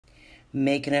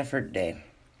Make an effort day.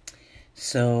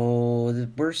 So the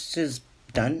worst is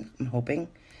done, I'm hoping,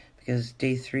 because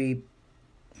day 3,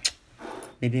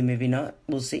 maybe not,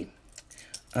 we'll see.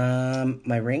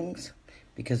 My rings,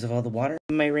 because of all the water,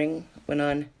 my ring went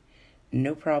on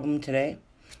no problem today.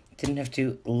 Didn't have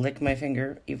to lick my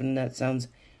finger, even though that sounds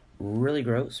really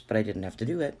gross, but I didn't have to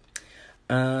do it.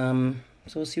 So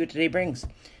we'll see what today brings.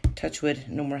 Touch wood,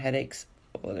 no more headaches.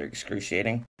 Oh, they're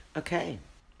excruciating. Okay,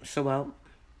 so well,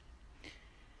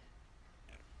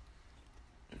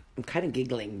 I'm kind of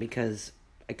giggling because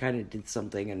I kind of did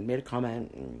something and made a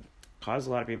comment and caused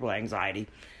a lot of people anxiety.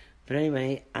 But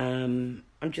anyway, I'm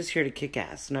just here to kick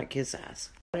ass, not kiss ass.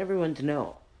 I want everyone to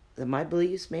know that my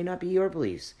beliefs may not be your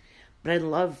beliefs, but I'd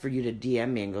love for you to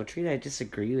DM me and go, Trina, I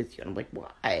disagree with you. And I'm like,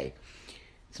 why?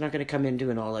 It's not going to come into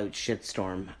an all-out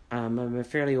shitstorm. I'm a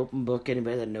fairly open book.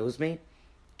 Anybody that knows me,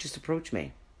 just approach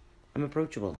me. I'm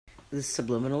approachable. This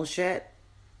subliminal shit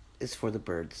is for the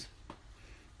birds.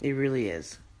 It really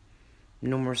is.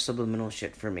 No more subliminal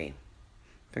shit for me.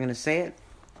 If I'm going to say it,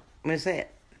 I'm going to say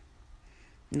it.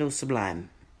 No sublime.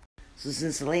 So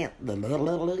since the last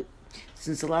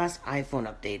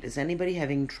iPhone update, is anybody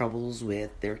having troubles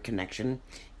with their connection?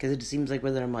 Because it seems like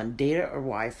whether I'm on data or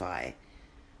Wi-Fi,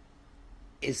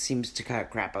 it seems to kind of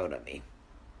crap out at me.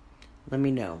 Let me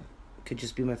know. It could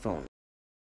just be my phone.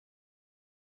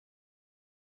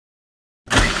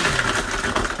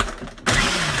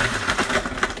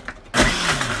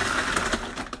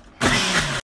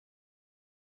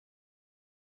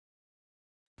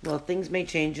 Well, things may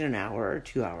change in an hour or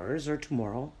 2 hours or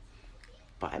tomorrow,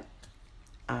 but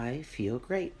I feel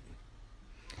great.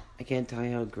 I can't tell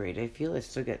you how great I feel. I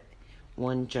still get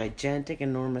one gigantic,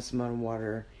 enormous amount of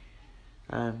water,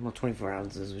 24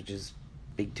 ounces, which is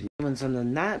big to me. Once I'm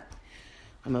done that,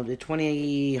 I'm up to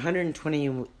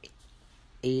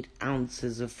 128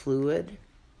 ounces of fluid,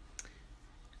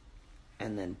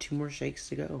 and then 2 more shakes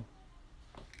to go.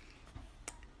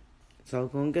 It's all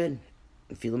going good.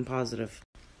 I'm feeling positive.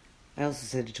 I also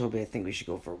said to Toby, I think we should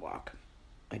go for a walk.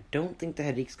 I don't think the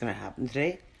headache's going to happen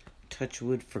today. Touch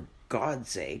wood for God's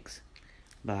sakes.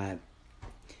 But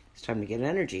it's time to get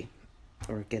energy.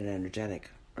 Or get energetic.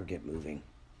 Or get moving.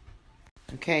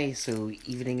 Okay, so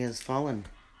evening has fallen.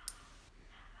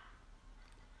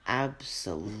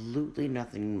 Absolutely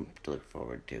nothing to look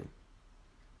forward to.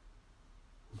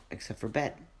 Except for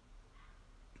bed.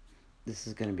 This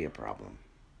is going to be a problem.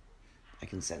 I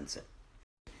can sense it.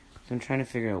 So I'm trying to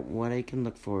figure out what I can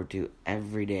look forward to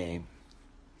every day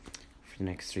for the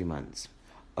next 3 months.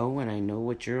 Oh, and I know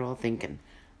what you're all thinking.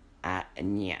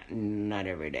 And yeah, not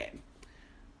every day.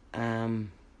 I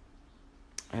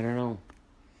don't know.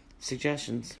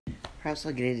 Suggestions. Perhaps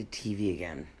I'll get into TV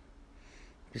again.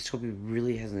 Because Toby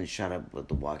really hasn't shut up with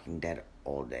The Walking Dead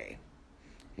all day.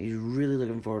 He's really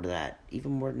looking forward to that.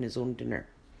 Even more than his own dinner.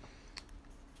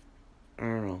 I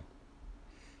don't know.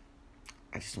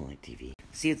 I just don't like TV.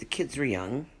 See, if the kids were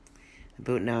young,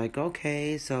 about now I go,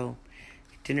 okay, so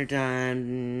dinner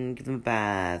done, give them a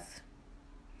bath,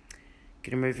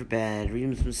 get them ready for bed, read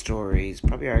them some stories,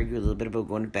 probably argue a little bit about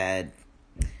going to bed.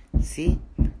 See?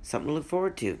 Something to look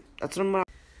forward to. That's what I'm on.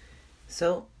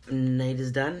 So, night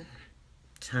is done.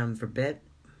 Time for bed.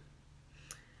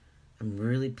 I'm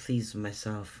really pleased with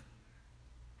myself.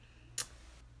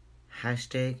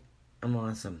 Hashtag, I'm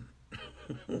awesome.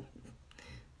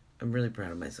 I'm really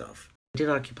proud of myself. I did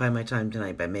occupy my time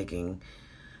tonight by making,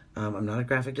 I'm not a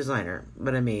graphic designer,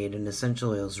 but I made an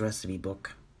essential oils recipe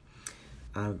book.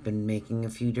 I've been making a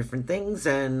few different things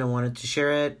and I wanted to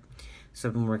share it, so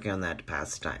I've been working on that to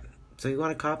pass the time. So if you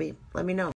want a copy, let me know.